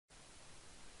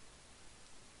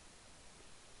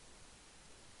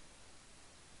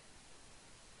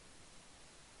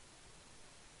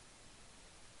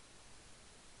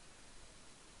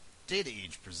Data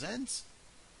Age presents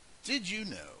Did You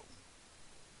Know?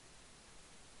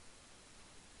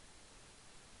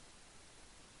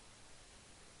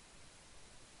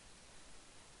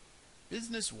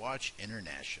 Business Watch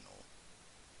International.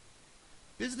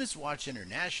 Business Watch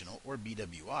International, or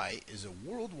BWI, is a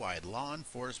worldwide law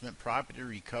enforcement property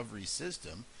recovery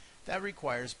system that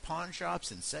requires pawn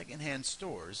shops and secondhand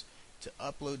stores to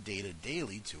upload data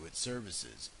daily to its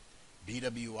services.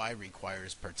 BWI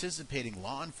requires participating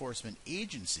law enforcement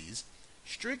agencies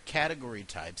strict category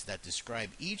types that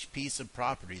describe each piece of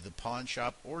property the pawn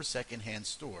shop or secondhand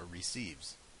store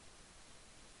receives.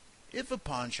 If a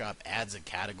pawn shop adds a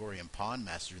category in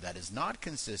Pawnmaster that is not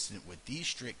consistent with these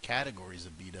strict categories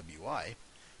of BWI,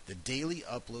 the daily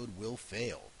upload will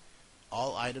fail.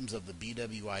 All items of the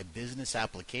BWI business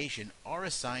application are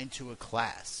assigned to a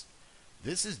class.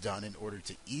 This is done in order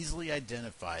to easily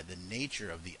identify the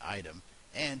nature of the item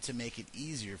and to make it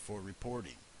easier for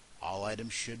reporting. All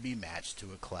items should be matched to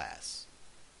a class.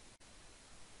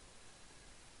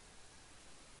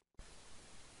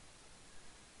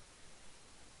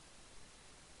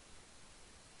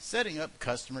 Setting up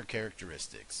customer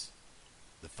characteristics.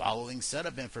 The following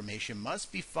setup information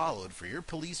must be followed for your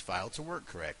police file to work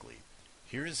correctly.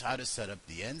 Here is how to set up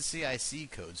the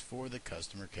NCIC codes for the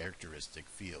customer characteristic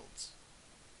fields.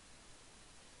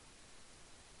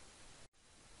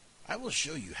 I will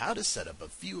show you how to set up a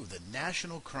few of the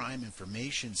National Crime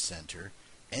Information Center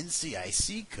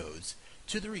NCIC codes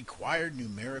to the required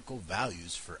numerical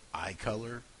values for eye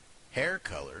color, hair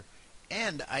color,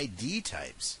 and ID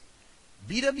types.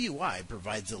 BWI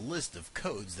provides a list of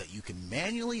codes that you can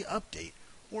manually update,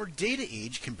 or Data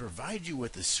Age can provide you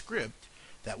with a script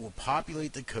that will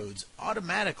populate the codes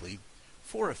automatically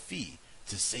for a fee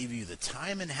to save you the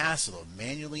time and hassle of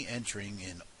manually entering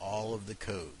in all of the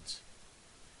codes.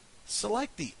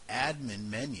 Select the Admin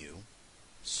menu,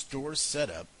 Store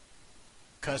Setup,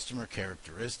 Customer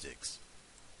Characteristics.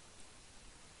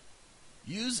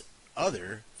 Use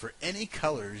Other for any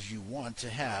colors you want to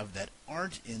have that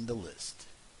aren't in the list.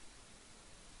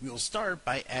 We will start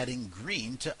by adding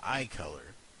green to eye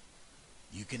color.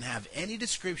 You can have any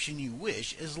description you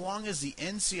wish as long as the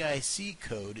NCIC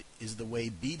code is the way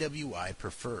BWI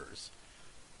prefers.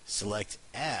 Select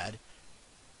Add,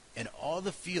 and all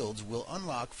the fields will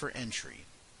unlock for entry.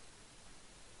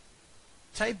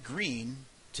 Type green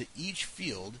to each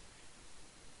field,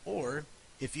 or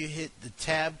if you hit the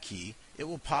Tab key, it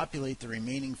will populate the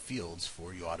remaining fields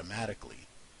for you automatically.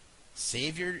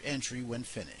 Save your entry when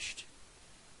finished.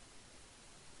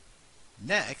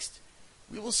 Next,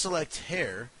 we will select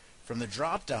hair from the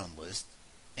drop-down list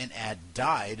and add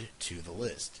dyed to the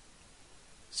list.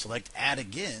 Select Add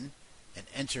again and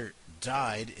enter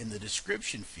dyed in the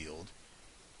description field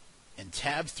and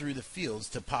tab through the fields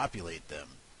to populate them.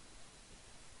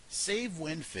 Save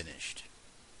when finished.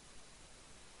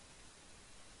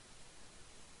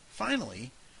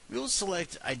 Finally, we will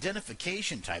select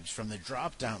identification types from the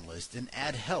drop-down list and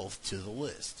add health to the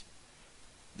list.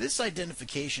 This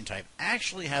identification type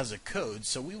actually has a code,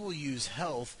 so we will use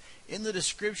health in the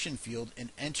description field and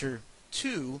enter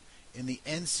 2 in the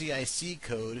NCIC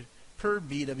code per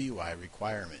BWI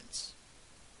requirements.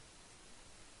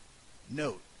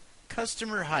 Note,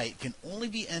 customer height can only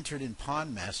be entered in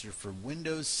Pawnmaster for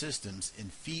Windows systems in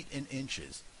feet and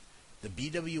inches. The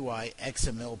BWI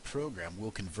XML program will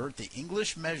convert the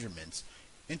English measurements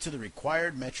into the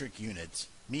required metric units,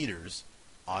 meters,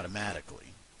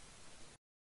 automatically.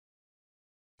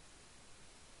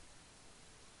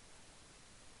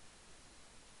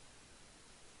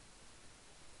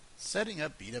 Setting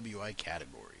up BWI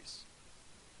categories.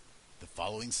 The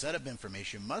following setup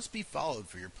information must be followed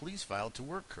for your police file to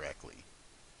work correctly.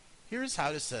 Here is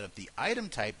how to set up the item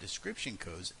type description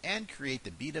codes and create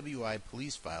the BWI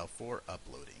police file for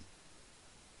uploading.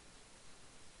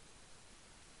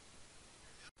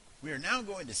 We are now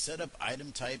going to set up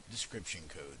item type description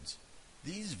codes.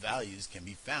 These values can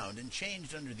be found and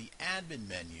changed under the Admin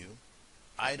menu,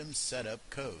 Item Setup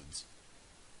Codes,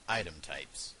 Item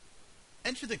Types.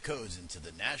 Enter the codes into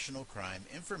the National Crime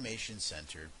Information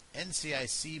Center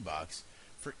NCIC box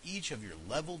for each of your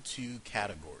Level 2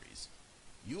 categories.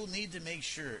 You will need to make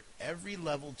sure every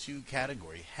Level 2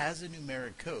 category has a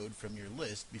numeric code from your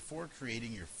list before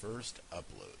creating your first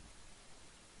upload.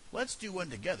 Let's do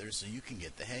one together so you can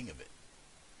get the hang of it.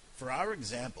 For our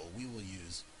example, we will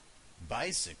use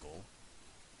Bicycle,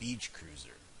 Beach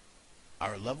Cruiser.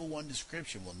 Our Level 1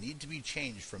 description will need to be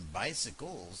changed from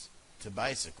bicycles to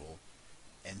bicycle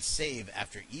and save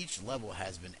after each level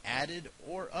has been added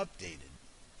or updated.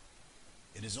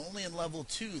 It is only in Level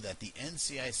 2 that the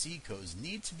NCIC codes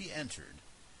need to be entered.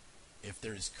 If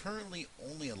there is currently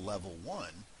only a level 1,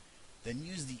 then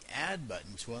use the Add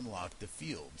button to unlock the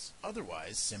fields.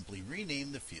 Otherwise, simply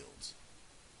rename the fields.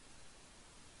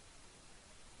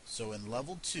 So in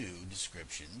level 2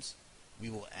 descriptions, we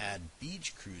will add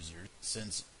Beach Cruiser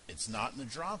since it's not in the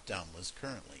drop-down list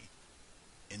currently.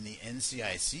 In the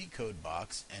NCIC code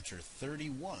box, enter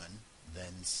 31,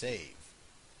 then save.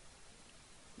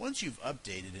 Once you've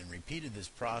updated and repeated this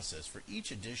process for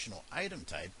each additional item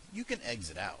type, you can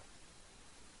exit out.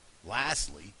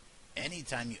 Lastly,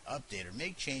 anytime you update or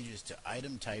make changes to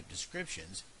item type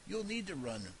descriptions, you'll need to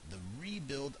run the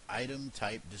Rebuild Item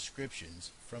Type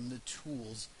Descriptions from the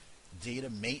Tools Data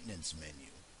Maintenance menu.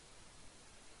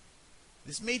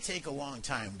 This may take a long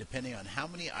time depending on how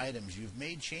many items you've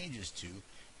made changes to,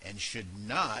 and should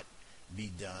not be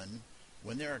done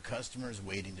when there are customers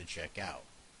waiting to check out.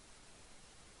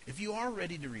 If you are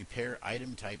ready to repair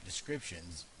item type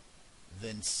descriptions,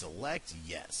 then select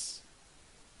Yes.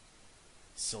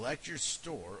 Select your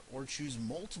store or choose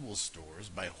multiple stores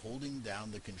by holding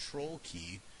down the Control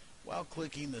key while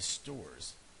clicking the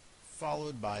stores,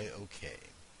 followed by OK.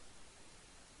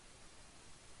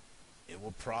 It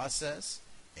will process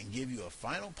and give you a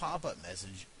final pop-up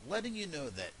message letting you know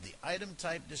that the item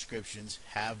type descriptions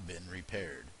have been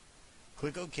repaired.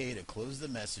 Click OK to close the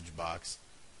message box,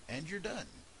 and you're done.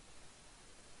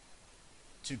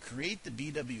 To create the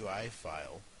BWI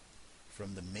file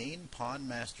from the main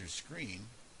Pawnmaster screen,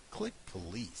 click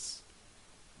Police.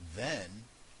 Then,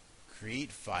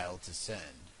 Create File to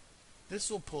Send. This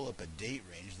will pull up a date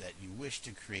range that you wish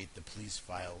to create the police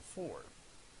file for.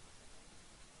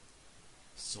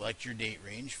 Select your date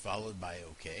range followed by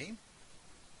OK.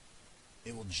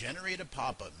 It will generate a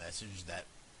pop-up message that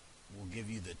will give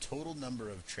you the total number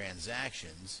of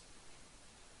transactions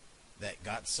that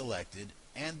got selected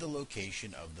and the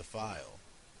location of the file.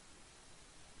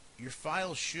 Your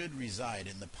file should reside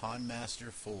in the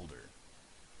Pawnmaster folder.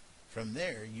 From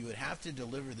there, you would have to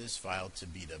deliver this file to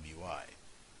BWI.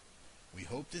 We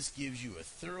hope this gives you a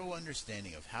thorough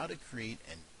understanding of how to create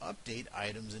and update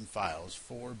items and files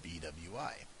for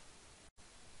BWI.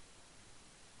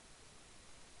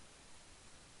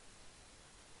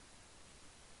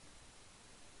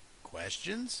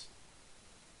 Questions?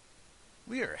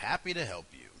 We are happy to help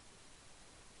you.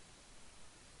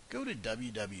 Go to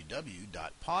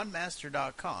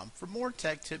www.pawnmaster.com for more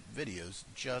tech tip videos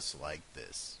just like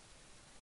this.